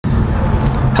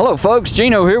Hello folks,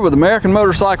 Gino here with American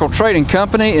Motorcycle Trading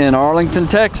Company in Arlington,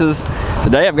 Texas.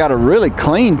 Today I've got a really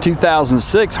clean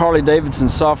 2006 Harley Davidson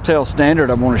Softail Standard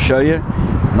I want to show you.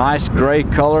 Nice gray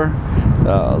color,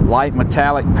 light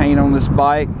metallic paint on this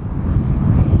bike.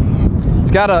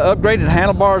 It's got upgraded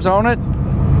handlebars on it,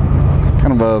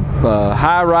 kind of a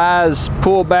high-rise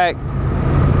pullback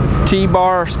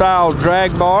T-bar style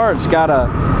drag bar. It's got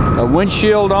a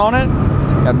windshield on it.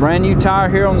 Got a brand new tire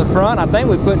here on the front. I think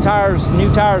we put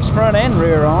new tires front and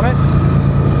rear on it.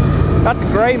 Got the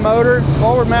gray motor,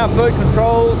 forward mount foot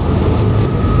controls.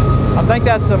 I think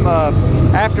that's some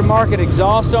aftermarket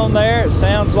exhaust on there. It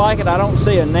sounds like it. I don't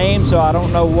see a name, so I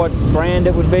don't know what brand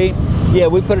it would be. Yeah,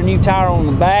 we put a new tire on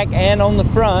the back and on the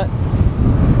front.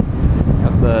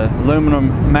 Got the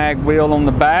aluminum mag wheel on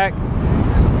the back.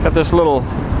 Got this little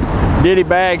ditty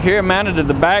bag here mounted to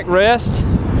the backrest.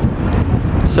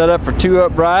 Set up for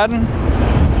two-up riding.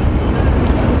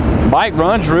 Bike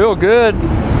runs real good.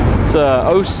 It's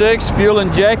a 06 fuel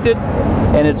injected,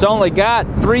 and it's only got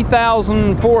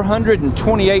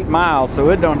 3,428 miles, so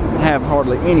it don't have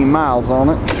hardly any miles on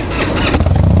it.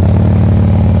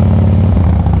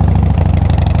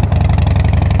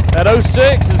 That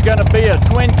 06 is going to be a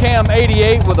twin cam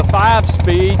 88 with a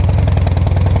 5-speed.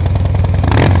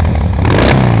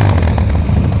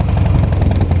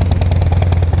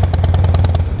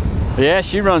 Yeah,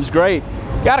 she runs great.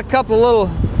 Got a couple of little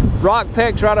rock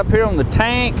pecks right up here on the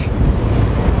tank.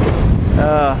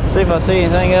 See if I see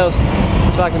anything else.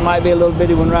 Looks like it might be a little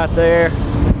bitty one right there.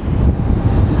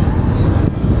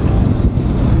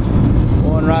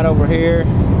 One right over here.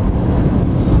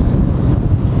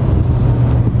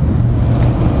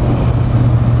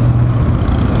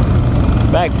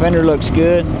 Back fender looks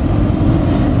good.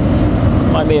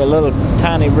 Might be a little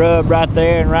tiny rub right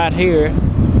there and right here.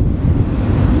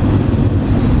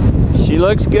 She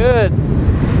looks good. If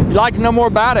you'd like to know more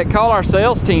about it, call our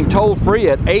sales team toll free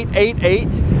at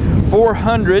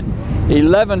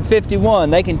 888-400-1151.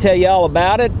 They can tell you all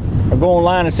about it, or go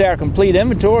online and see our complete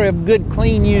inventory of good,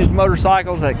 clean used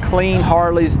motorcycles at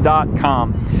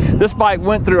cleanharleys.com. This bike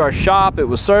went through our shop. It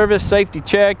was serviced, safety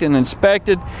checked, and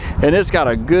inspected, and it's got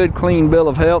a good, clean bill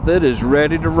of health. It is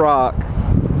ready to rock.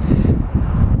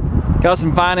 Got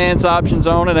some finance options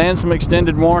on it and some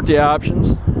extended warranty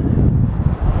options.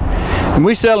 And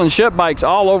we sell and ship bikes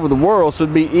all over the world, so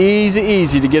it'd be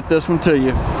easy to get this one to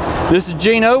you. This is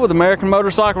Gino with American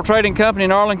Motorcycle Trading Company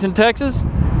in Arlington, Texas.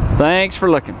 Thanks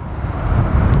for looking.